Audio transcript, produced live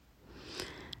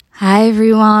Hi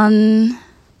everyone.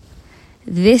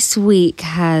 This week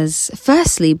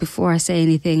firstly, before I say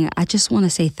anything, I just want to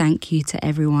say thank you to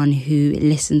everyone who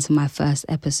listened to my first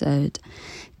episode.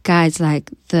 Guys,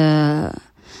 like the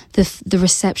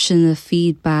reception, the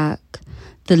feedback,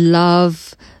 the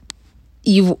love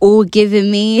you've all given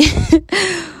me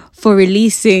for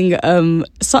releasing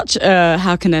such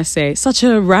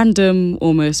a random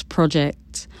almost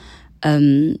project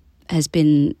has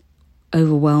been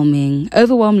overwhelmingly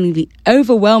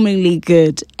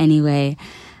good anyway.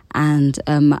 And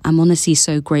I'm honestly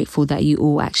so grateful that you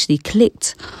all actually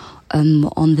clicked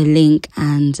on the link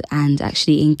and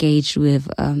actually engaged with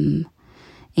the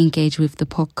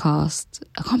podcast.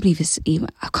 I can't believe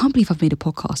I've made a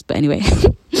podcast, but anyway.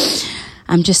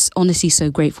 I'm just honestly so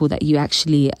grateful that you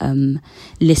actually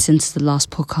listened to the last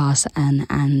podcast and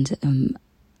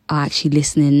are actually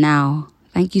listening now.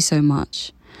 Thank you so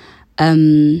much.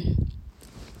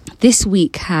 This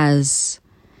week has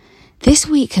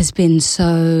been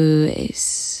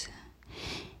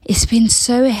it's been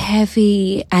so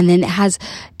heavy, and then it has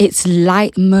its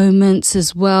light moments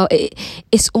as well.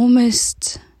 It's been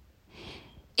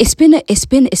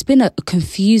a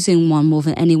confusing one more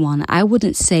than anyone. I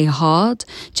wouldn't say hard,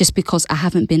 just because I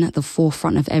haven't been at the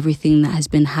forefront of everything that has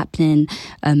been happening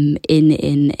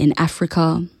in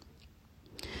Africa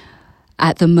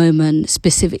at the moment,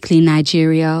 specifically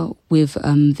Nigeria, with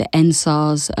the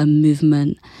EndSARS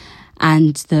movement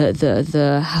and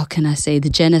the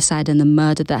genocide and the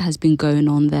murder that has been going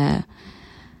on there,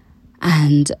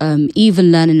 and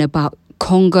even learning about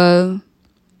Congo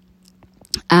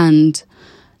and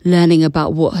learning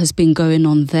about what has been going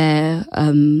on there,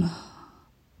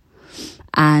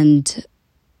 and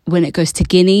when it goes to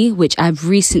Guinea, which I've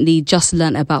recently just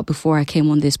learnt about before I came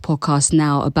on this podcast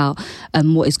now, about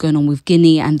what is going on with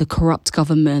Guinea and the corrupt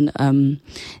government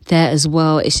there as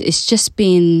well. It's just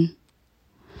been...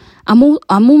 I'm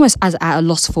almost at a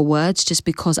loss for words, just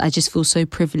because I just feel so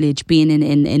privileged being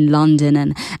in London,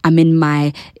 and I'm in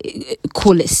my,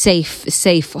 call it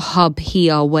safe hub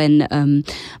here, when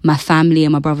my family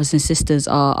and my brothers and sisters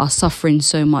are suffering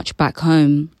so much back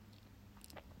home.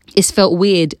 It's felt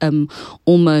weird,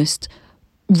 almost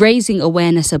raising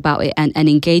awareness about it and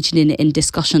engaging in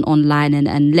discussion online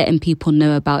and letting people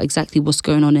know about exactly what's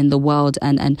going on in the world,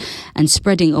 and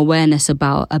spreading awareness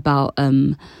about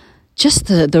just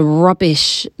the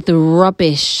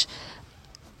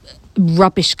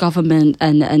rubbish government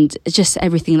and just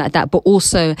everything like that, but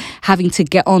also having to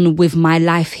get on with my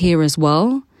life here as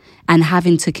well, and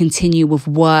having to continue with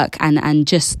work and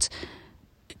just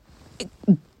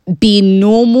be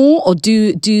normal, or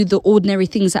do the ordinary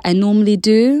things that I normally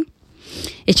do.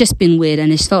 It's just been weird,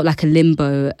 and it's felt like a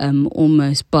limbo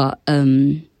almost, but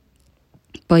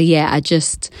yeah, I'm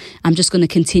just going to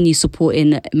continue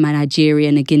supporting my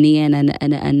Nigerian and Guinean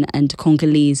and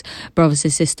Congolese brothers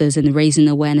and sisters, and raising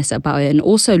awareness about it, and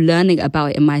also learning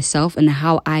about it myself and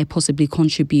how I possibly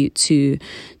contribute to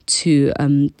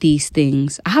these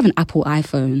things. I have an Apple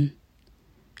iPhone.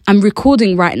 I'm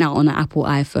recording right now on an Apple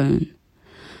iPhone.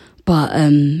 But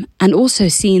and also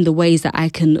seeing the ways that I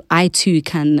too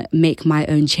can make my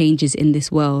own changes in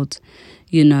this world,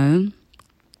 you know.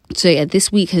 So yeah,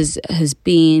 this week has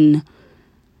been,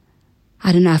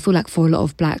 I don't know, I feel like for a lot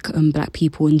of black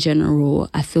people in general,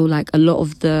 I feel like a lot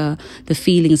of the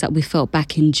feelings that we felt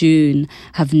back in June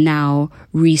have now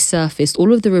resurfaced.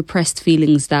 All of the repressed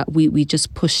feelings that we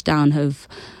just pushed down have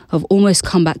almost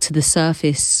come back to the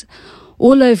surface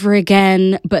all over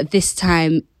again, but this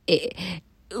time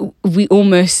we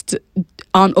almost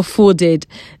aren't afforded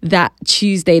that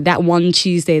one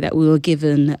Tuesday that we were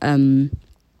given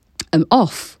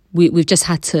off. We've just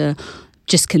had to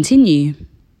continue.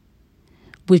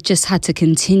 We've just had to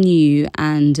continue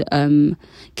and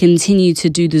continue to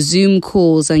do the Zoom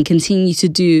calls, and continue to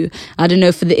do, I don't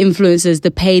know, for the influencers,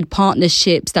 the paid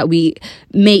partnerships that we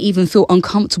may even feel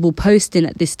uncomfortable posting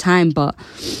at this time, but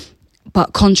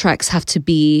contracts have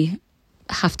been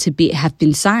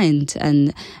signed,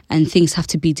 and things have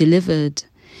to be delivered.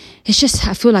 It's just,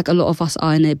 I feel like a lot of us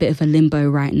are in a bit of a limbo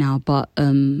right now, but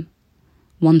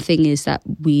one thing is that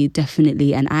we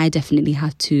definitely, and I definitely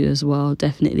have to as well,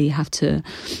 definitely have to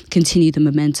continue the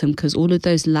momentum, because all of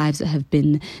those lives that have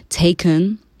been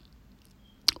taken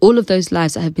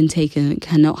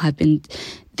can't have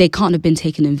been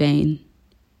taken in vain,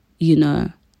 you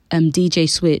know. DJ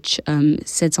Switch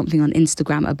said something on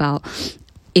Instagram about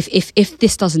if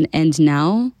this doesn't end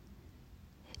now,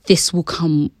 this will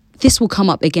come this will come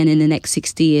up again in the next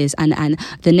 60 years, and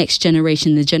the next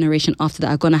generation, the generation after that,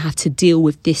 are going to have to deal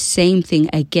with this same thing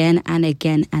again and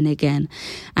again and again.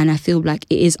 And I feel like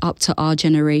it is up to our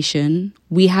generation.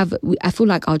 I feel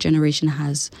like our generation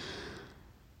has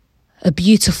a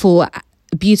beautiful,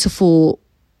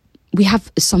 we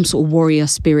have some sort of warrior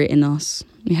spirit in us.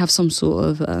 We have some sort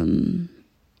of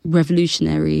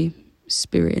revolutionary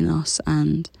spirit in us,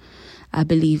 and I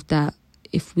believe that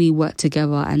if we work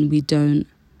together and we don't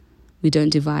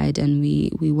divide, and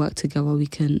we work together, we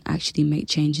can actually make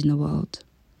change in the world.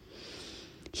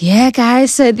 Yeah,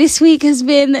 guys, so this week it's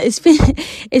been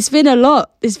a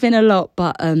lot. It's been a lot,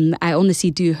 but I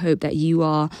honestly do hope that you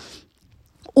are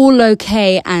all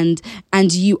okay, and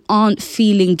you aren't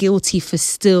feeling guilty for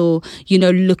still,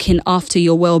 looking after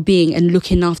your well-being and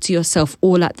looking after yourself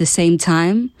all at the same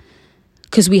time.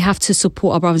 Because we have to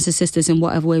support our brothers and sisters in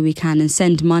whatever way we can, and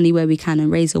send money where we can, and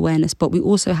raise awareness. But we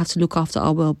also have to look after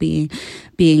our well-being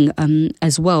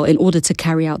as well, in order to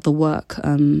carry out the work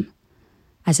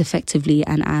as effectively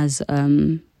and as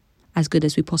good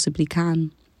as we possibly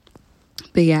can.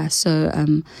 But yeah, so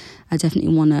I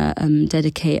definitely want to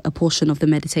dedicate a portion of the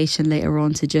meditation later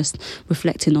on to just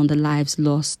reflecting on the lives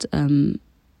lost,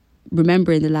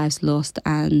 remembering the lives lost,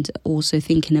 and also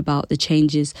thinking about the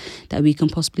changes that we can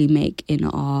possibly make in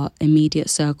our immediate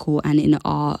circle and in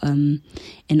our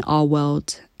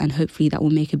world, and hopefully that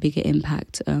will make a bigger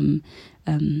impact where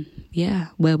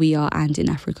we are and in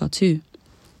Africa too.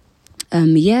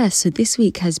 So this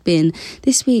week has been,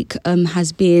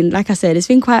 like I said, it's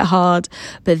been quite hard,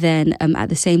 but then at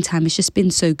the same time, it's just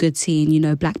been so good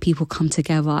seeing, Black people come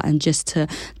together and just to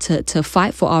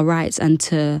fight for our rights and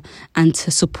to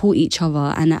support each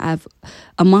other. And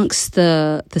amongst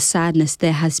the sadness,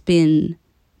 there has been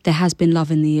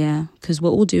love in the air, because we're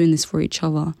all doing this for each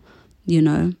other,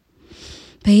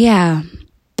 But yeah,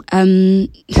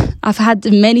 I've had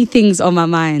many things on my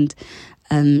mind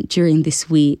during this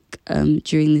week, and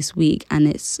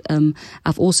it's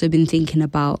I've also been thinking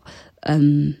about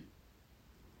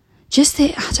just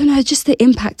the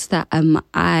impact that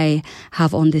I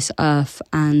have on this earth.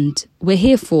 And we're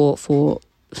here for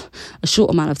a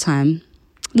short amount of time,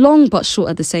 long but short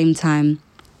at the same time.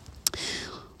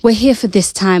 We're here for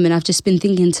this time, and I've just been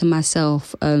thinking to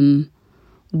myself,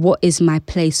 what is my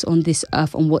place on this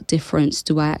earth, and what difference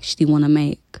do I actually want to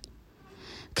make?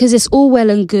 Because it's all well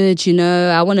and good,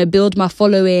 I want to build my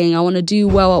following, I want to do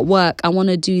well at work, I want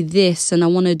to do this and I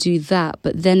want to do that.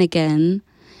 But then again,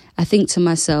 I think to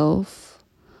myself,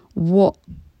 I'm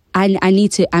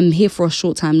here for a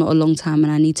short time, not a long time,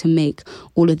 and I need to make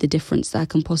all of the difference that I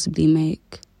can possibly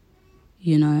make,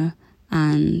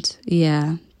 And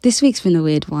yeah, this week's been a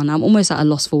weird one. I'm almost at a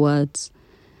loss for words,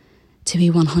 to be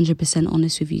 100%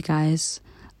 honest with you guys.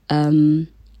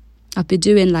 I've been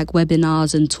doing like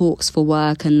webinars and talks for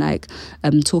work, and like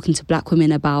talking to Black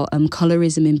women about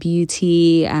colorism in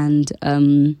beauty, and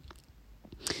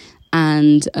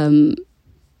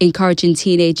encouraging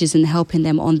teenagers and helping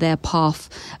them on their path,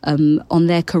 on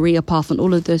their career path, and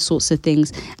all of those sorts of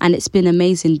things. And it's been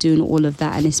amazing doing all of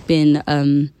that, and it's been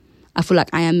I feel like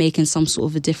I am making some sort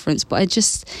of a difference, but it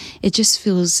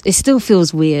still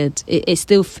feels weird. It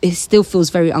still feels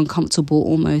very uncomfortable,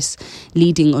 almost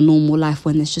leading a normal life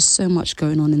when there's just so much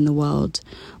going on in the world.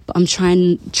 But I'm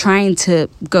trying to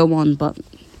go on, but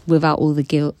without all the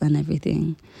guilt and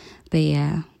everything. But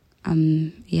yeah,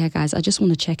 guys, I just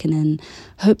want to check in and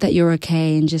hope that you're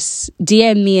okay, and just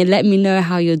DM me and let me know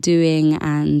how you're doing.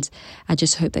 And I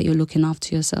just hope that you're looking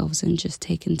after yourselves and just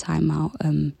taking time out,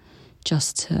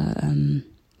 just to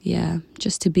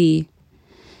be.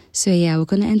 So yeah, we're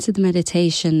going to enter the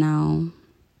meditation now.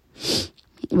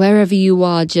 Wherever you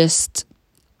are, just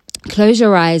close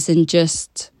your eyes and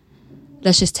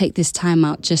let's just take this time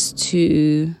out just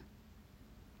to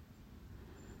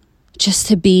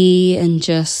be, and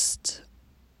just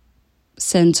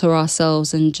center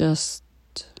ourselves and just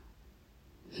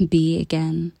be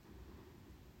again.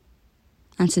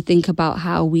 And to think about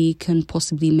how we can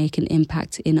possibly make an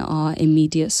impact in our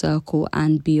immediate circle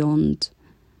and beyond.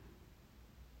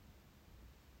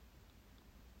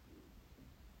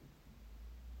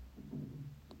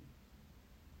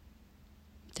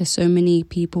 There's so many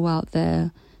people out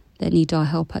there that need our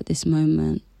help at this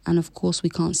moment. And of course, we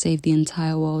can't save the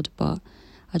entire world, but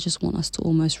I just want us to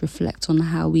almost reflect on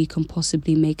how we can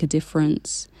possibly make a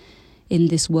difference in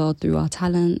this world through our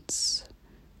talents,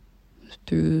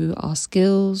 through our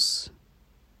skills,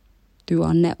 through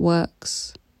our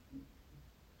networks,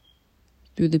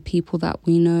 through the people that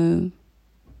we know.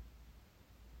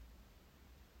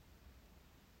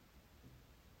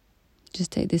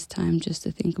 Just take this time just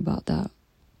to think about that.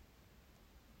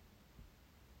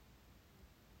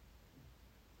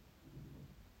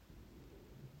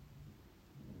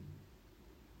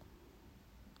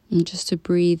 And just to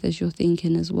breathe as you're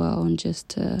thinking as well, and just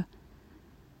to...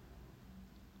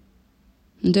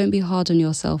 And don't be hard on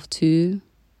yourself too.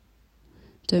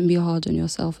 Don't be hard on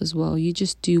yourself as well. You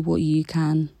just do what you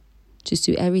can. Just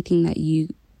do everything that you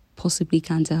possibly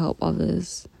can to help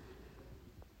others.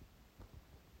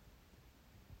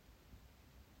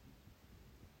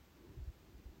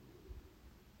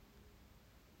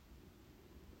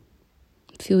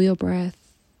 Feel your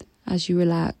breath as you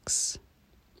relax.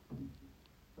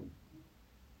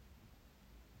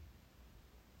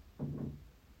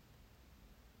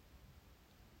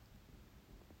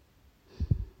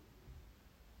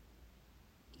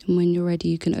 And when you're ready,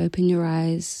 you can open your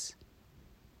eyes.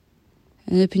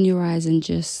 And open your eyes and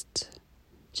just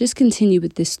continue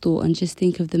with this thought, and just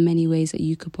think of the many ways that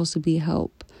you could possibly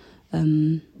help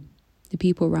the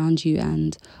people around you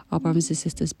and our brothers and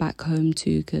sisters back home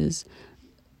too, because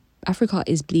Africa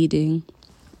is bleeding.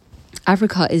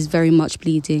 Africa is very much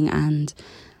bleeding, and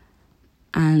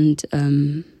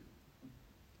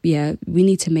yeah, we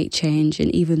need to make change.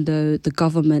 And even though the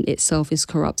government itself is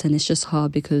corrupt, and it's just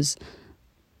hard because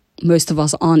most of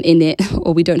us aren't in it,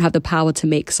 or we don't have the power to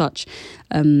make such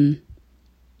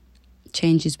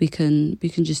changes, we can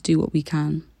just do what we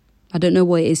can. I don't know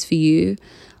what it is for you,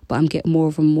 but I'm getting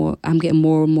more and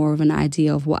more of an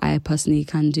idea of what I personally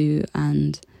can do,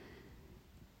 and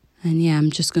yeah, I'm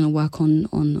just gonna work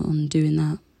on doing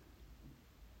that.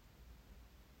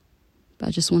 But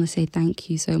I just want to say thank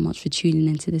you so much for tuning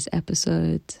into this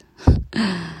episode.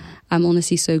 I'm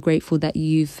honestly so grateful that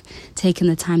you've taken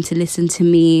the time to listen to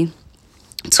me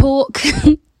talk.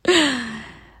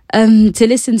 To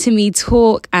listen to me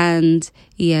talk. And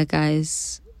yeah,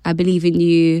 guys, I believe in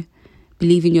you.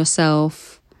 Believe in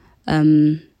yourself.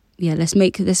 Yeah, let's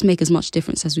make as much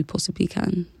difference as we possibly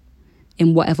can,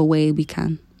 in whatever way we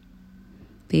can.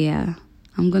 But yeah,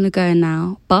 I'm gonna go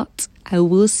now. But I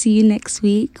will see you next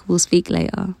week. We'll speak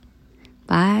later.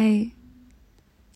 Bye.